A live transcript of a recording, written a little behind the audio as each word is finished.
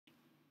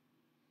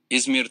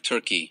Izmir,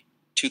 Turkey,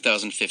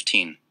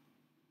 2015.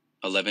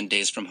 11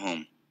 days from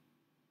home.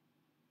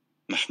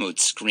 Mahmoud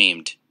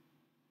screamed.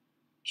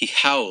 He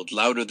howled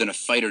louder than a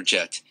fighter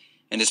jet,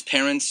 and his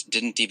parents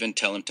didn't even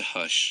tell him to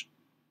hush.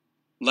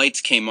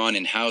 Lights came on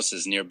in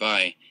houses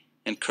nearby,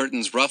 and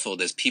curtains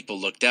ruffled as people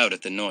looked out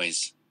at the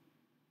noise.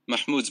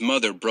 Mahmoud's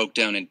mother broke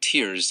down in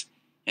tears,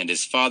 and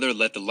his father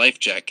let the life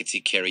jackets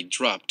he carried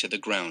drop to the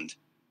ground.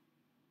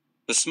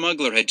 The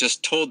smuggler had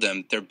just told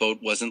them their boat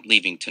wasn't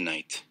leaving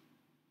tonight.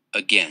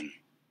 Again.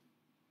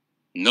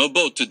 No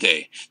boat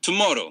today.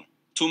 Tomorrow,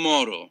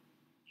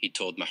 he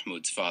told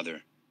Mahmoud's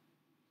father.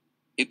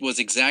 It was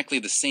exactly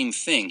the same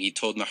thing he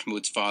told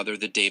Mahmoud's father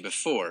the day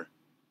before,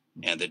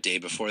 and the day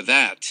before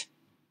that,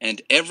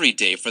 and every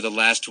day for the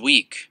last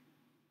week.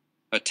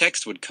 A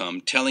text would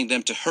come telling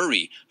them to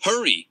hurry,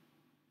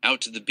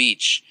 out to the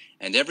beach,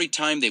 and every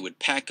time they would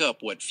pack up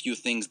what few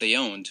things they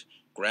owned,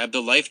 grab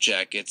the life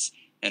jackets,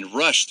 and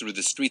rush through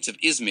the streets of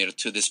Izmir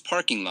to this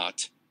parking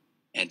lot,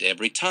 and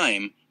every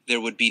time there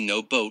would be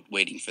no boat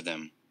waiting for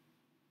them.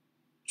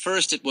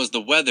 First it was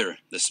the weather,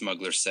 the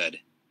smuggler said.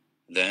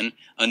 Then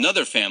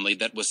another family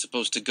that was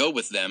supposed to go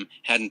with them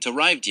hadn't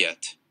arrived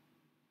yet.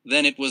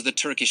 Then it was the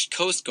Turkish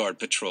Coast Guard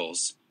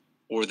patrols,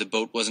 or the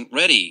boat wasn't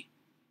ready.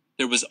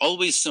 There was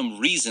always some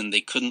reason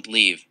they couldn't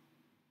leave.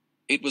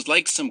 It was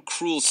like some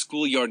cruel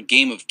schoolyard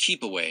game of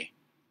keep-away.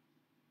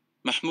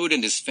 Mahmoud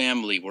and his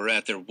family were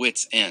at their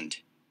wits' end.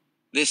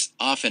 This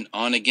off and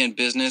on again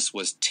business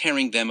was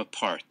tearing them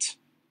apart.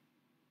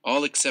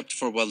 All except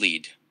for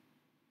Walid.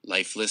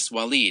 Lifeless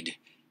Walid,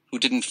 who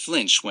didn't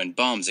flinch when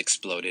bombs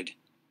exploded.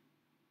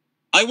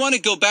 I want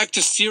to go back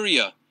to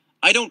Syria.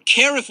 I don't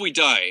care if we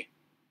die,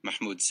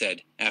 Mahmoud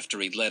said after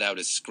he let out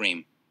his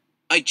scream.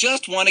 I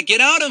just want to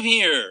get out of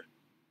here.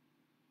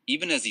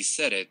 Even as he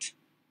said it,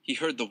 he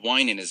heard the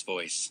whine in his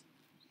voice,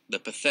 the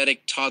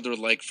pathetic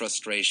toddler-like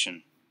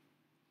frustration.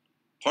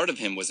 Part of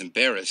him was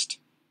embarrassed.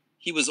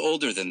 He was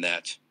older than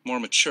that, more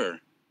mature.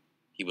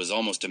 He was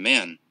almost a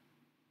man.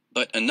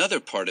 But another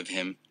part of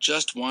him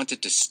just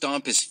wanted to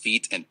stomp his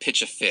feet and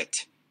pitch a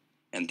fit,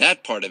 and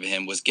that part of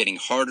him was getting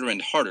harder and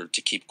harder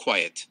to keep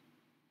quiet.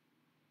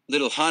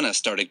 Little Hana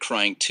started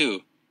crying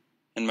too,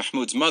 and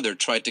Mahmoud's mother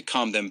tried to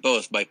calm them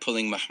both by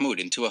pulling Mahmoud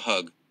into a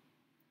hug.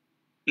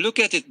 Look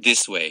at it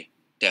this way,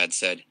 Dad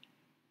said.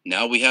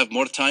 Now we have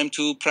more time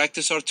to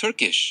practice our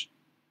Turkish.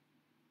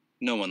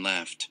 No one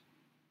laughed.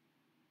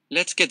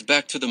 Let's get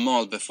back to the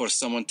mall before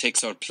someone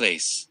takes our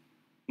place,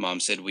 Mom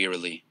said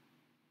wearily.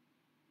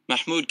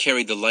 Mahmoud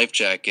carried the life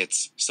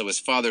jackets so his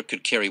father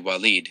could carry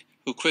Walid,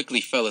 who quickly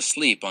fell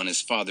asleep on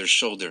his father's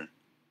shoulder.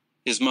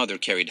 His mother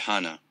carried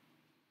Hana.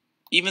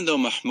 Even though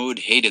Mahmoud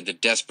hated the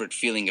desperate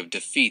feeling of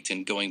defeat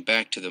in going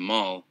back to the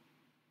mall,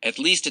 at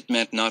least it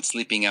meant not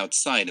sleeping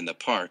outside in the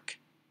park.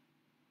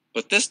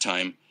 But this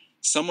time,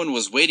 someone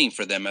was waiting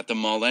for them at the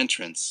mall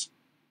entrance.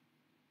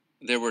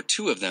 There were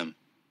two of them,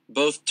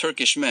 both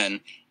Turkish men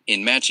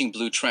in matching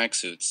blue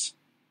tracksuits.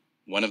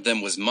 One of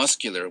them was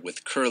muscular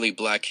with curly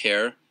black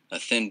hair, a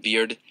thin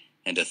beard,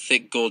 and a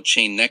thick gold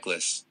chain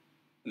necklace.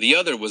 The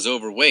other was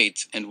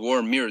overweight and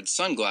wore mirrored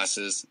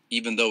sunglasses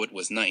even though it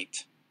was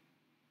night.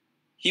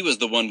 He was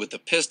the one with the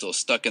pistol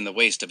stuck in the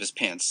waist of his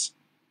pants.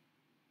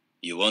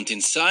 You want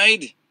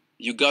inside?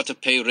 You gotta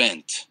pay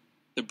rent,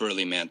 the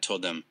burly man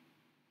told them.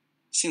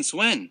 Since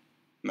when?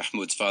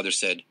 Mahmoud's father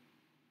said.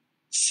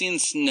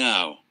 Since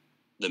now,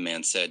 the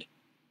man said.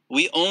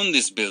 We own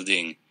this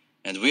building,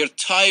 and we're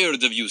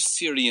tired of you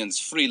Syrians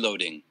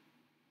freeloading.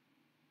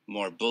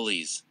 More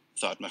bullies,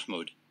 thought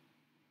Mahmoud,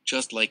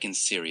 just like in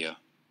Syria.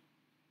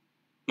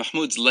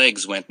 Mahmoud's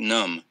legs went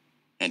numb,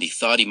 and he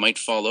thought he might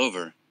fall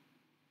over.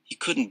 He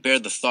couldn't bear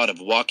the thought of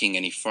walking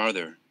any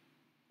farther,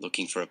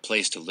 looking for a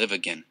place to live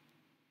again.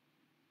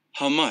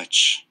 How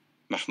much?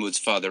 Mahmoud's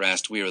father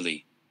asked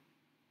wearily.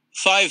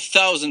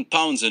 5,000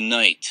 pounds a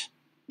night,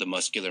 the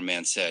muscular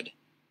man said.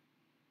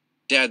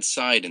 Dad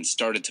sighed and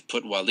started to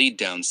put Walid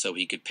down so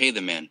he could pay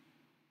the man.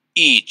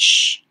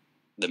 Each,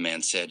 the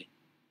man said.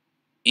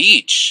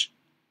 Each?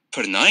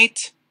 Per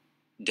night?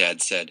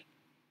 Dad said.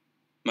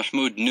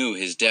 Mahmoud knew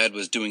his dad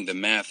was doing the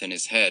math in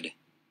his head.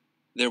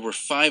 There were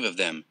 5 of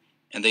them,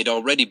 and they'd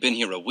already been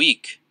here a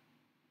week.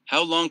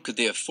 How long could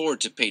they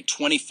afford to pay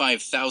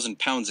 25,000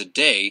 pounds a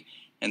day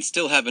and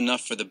still have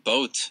enough for the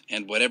boat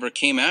and whatever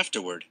came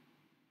afterward?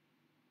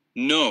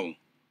 No,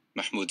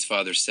 Mahmoud's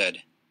father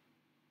said.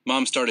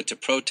 Mom started to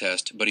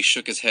protest, but he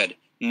shook his head.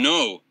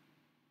 No,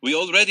 we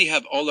already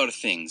have all our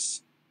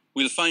things.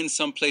 We'll find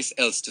someplace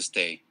else to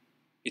stay.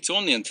 It's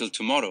only until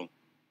tomorrow.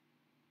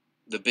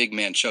 The big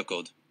man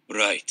chuckled.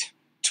 Right,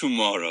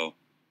 tomorrow.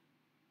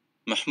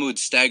 Mahmoud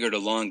staggered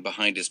along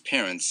behind his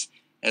parents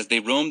as they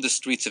roamed the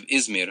streets of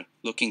Izmir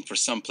looking for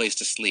some place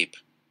to sleep.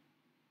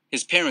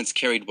 His parents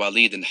carried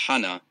Walid and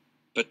Hana,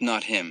 but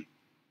not him.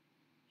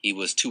 He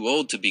was too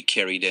old to be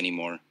carried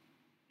anymore,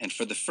 and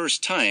for the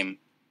first time,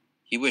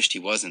 he wished he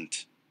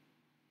wasn't.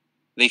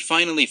 They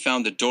finally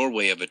found the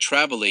doorway of a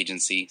travel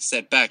agency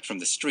set back from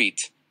the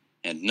street,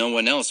 and no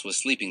one else was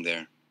sleeping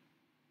there.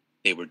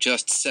 They were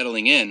just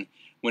settling in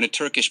when a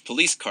Turkish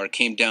police car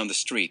came down the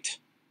street.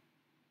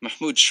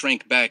 Mahmoud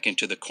shrank back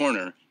into the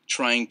corner,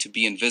 trying to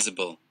be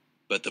invisible,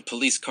 but the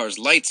police car's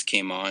lights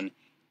came on,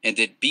 and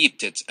it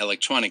beeped its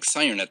electronic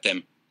siren at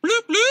them.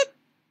 Bloop, bloop!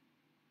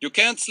 You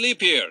can't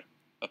sleep here,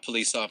 a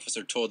police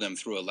officer told them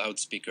through a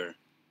loudspeaker.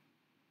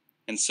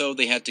 And so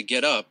they had to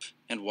get up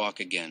and walk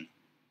again.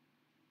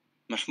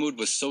 Mahmoud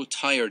was so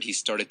tired he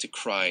started to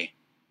cry,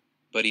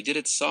 but he did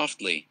it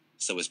softly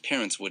so his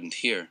parents wouldn't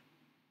hear.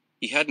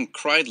 He hadn't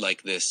cried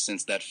like this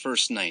since that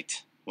first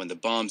night when the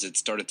bombs had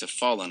started to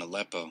fall on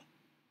Aleppo.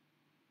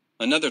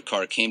 Another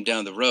car came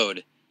down the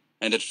road,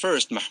 and at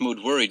first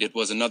Mahmoud worried it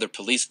was another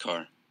police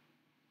car.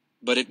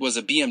 But it was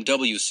a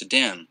BMW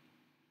sedan.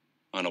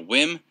 On a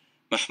whim,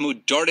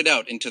 Mahmoud darted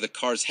out into the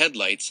car's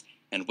headlights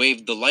and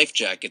waved the life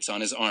jackets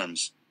on his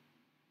arms.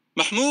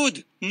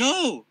 "Mahmoud,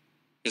 no!"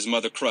 his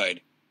mother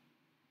cried.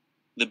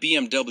 The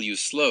BMW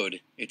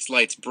slowed, its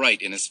lights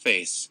bright in his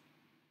face.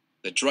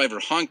 The driver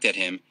honked at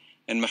him,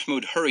 and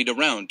Mahmoud hurried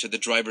around to the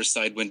driver's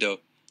side window.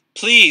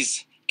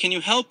 "Please, can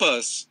you help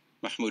us?"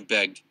 Mahmoud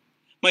begged.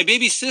 "My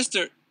baby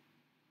sister—"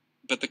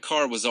 But the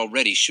car was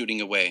already shooting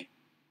away.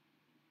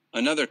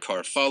 Another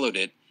car followed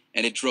it,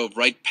 and it drove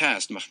right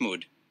past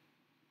Mahmoud.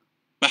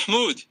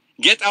 "Mahmoud,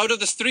 get out of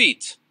the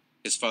street!"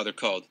 his father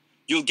called.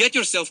 "You'll get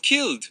yourself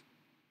killed!"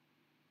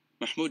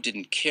 Mahmoud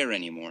didn't care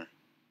anymore.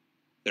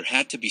 There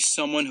had to be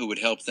someone who would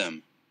help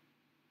them.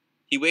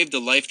 He waved the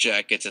life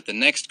jackets at the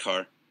next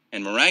car,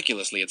 and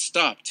miraculously it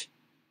stopped.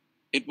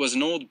 It was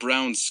an old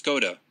brown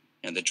Skoda,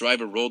 and the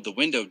driver rolled the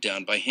window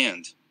down by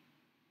hand.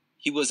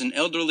 He was an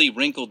elderly,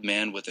 wrinkled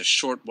man with a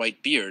short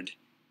white beard,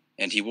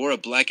 and he wore a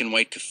black and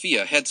white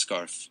keffiyeh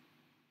headscarf.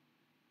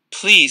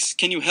 "Please,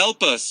 can you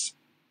help us?"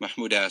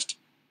 Mahmoud asked.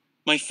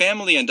 "My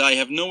family and I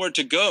have nowhere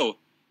to go,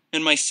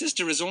 and my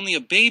sister is only a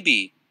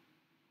baby."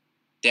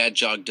 Dad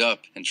jogged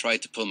up and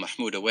tried to pull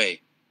Mahmoud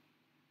away.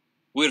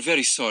 "We're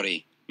very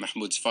sorry,"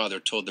 Mahmoud's father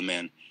told the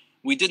man.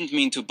 "We didn't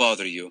mean to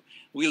bother you.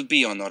 We'll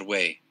be on our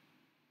way."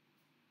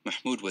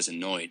 Mahmoud was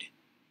annoyed.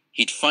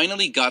 He'd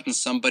finally gotten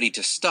somebody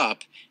to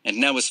stop, and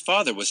now his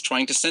father was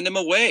trying to send him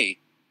away.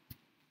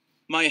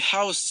 "My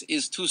house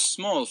is too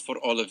small for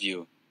all of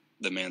you,"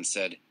 the man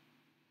said.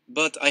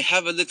 "But I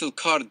have a little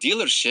car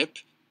dealership,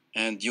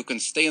 and you can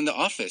stay in the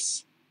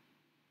office."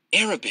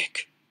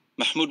 Arabic!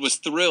 Mahmoud was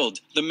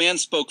thrilled. The man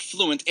spoke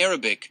fluent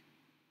Arabic.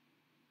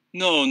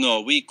 No,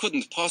 we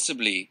couldn't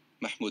possibly,"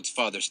 Mahmoud's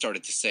father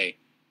started to say,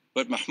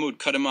 but Mahmoud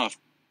cut him off.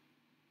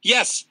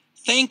 "Yes,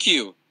 thank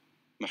you,"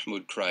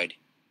 Mahmoud cried.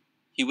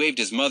 He waved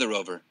his mother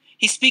over.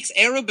 "He speaks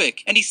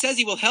Arabic, and he says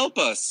he will help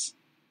us."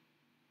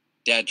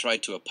 Dad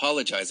tried to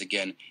apologize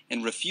again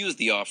and refused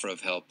the offer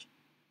of help,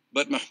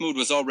 but Mahmoud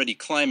was already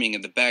climbing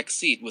in the back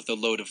seat with a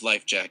load of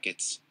life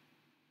jackets.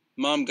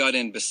 Mom got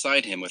in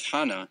beside him with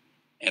Hana,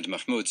 and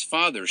Mahmoud's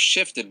father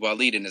shifted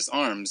Walid in his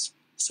arms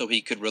so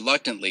he could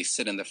reluctantly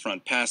sit in the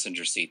front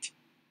passenger seat.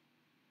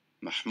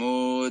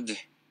 "Mahmoud,"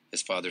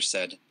 his father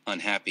said,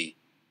 unhappy.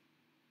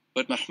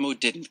 But Mahmoud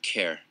didn't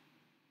care.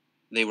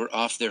 They were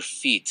off their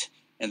feet,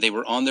 and they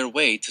were on their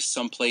way to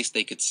some place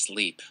they could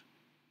sleep.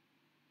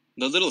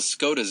 The little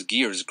Skoda's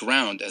gears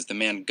ground as the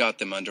man got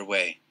them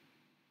underway.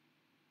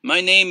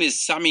 "My name is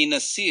Sami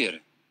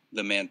Nasir,"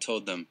 the man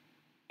told them,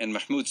 and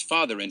Mahmoud's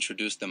father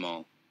introduced them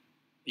all.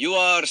 "You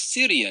are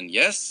Syrian,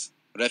 yes?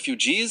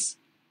 Refugees?"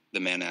 the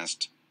man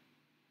asked.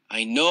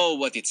 "I know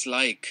what it's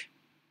like.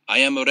 I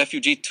am a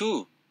refugee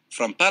too,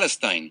 from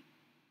Palestine."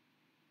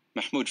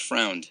 Mahmoud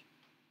frowned.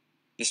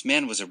 This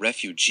man was a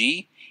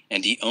refugee,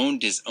 and he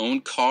owned his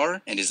own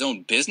car and his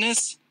own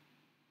business?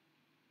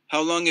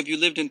 "How long have you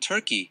lived in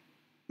Turkey?"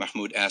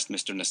 Mahmoud asked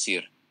Mr.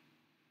 Nasir.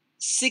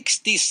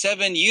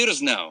 67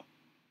 years now,"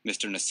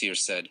 Mr. Nasir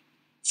said,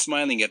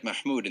 smiling at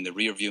Mahmoud in the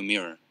rearview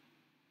mirror.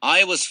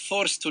 "I was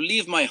forced to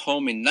leave my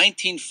home in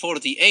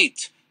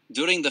 1948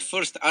 during the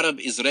first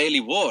Arab-Israeli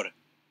war.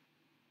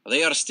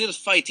 They are still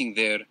fighting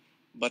there,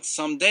 but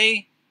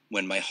someday,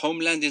 when my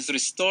homeland is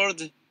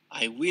restored,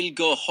 I will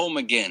go home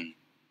again."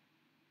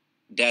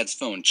 Dad's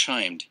phone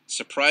chimed,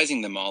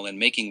 surprising them all and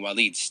making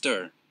Walid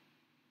stir.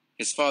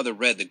 His father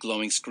read the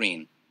glowing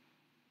screen.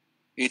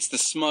 "It's the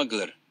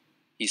smuggler.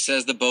 He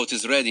says the boat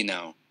is ready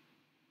now."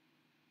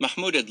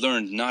 Mahmoud had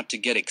learned not to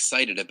get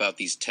excited about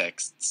these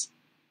texts,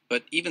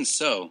 but even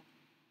so,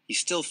 he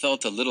still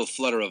felt a little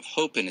flutter of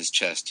hope in his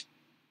chest.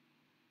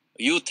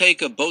 "You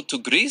take a boat to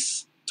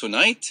Greece?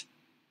 Tonight?"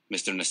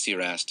 Mr. Nasir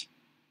asked.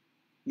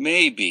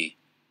 "Maybe,"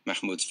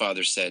 Mahmoud's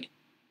father said,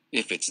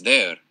 "if it's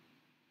there."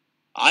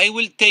 "I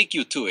will take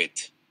you to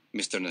it,"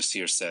 Mr.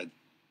 Nasir said.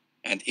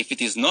 "And if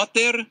it is not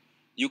there,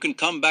 you can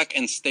come back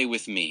and stay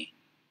with me."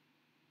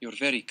 "You're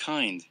very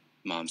kind,"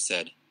 Mom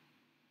said.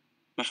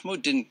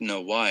 Mahmoud didn't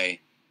know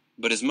why,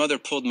 but his mother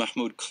pulled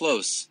Mahmoud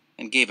close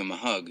and gave him a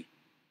hug.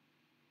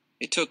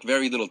 It took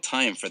very little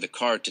time for the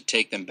car to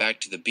take them back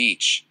to the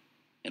beach,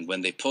 and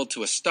when they pulled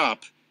to a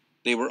stop,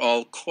 they were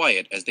all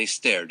quiet as they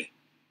stared.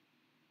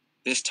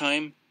 This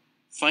time,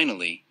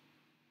 finally,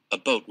 a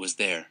boat was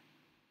there.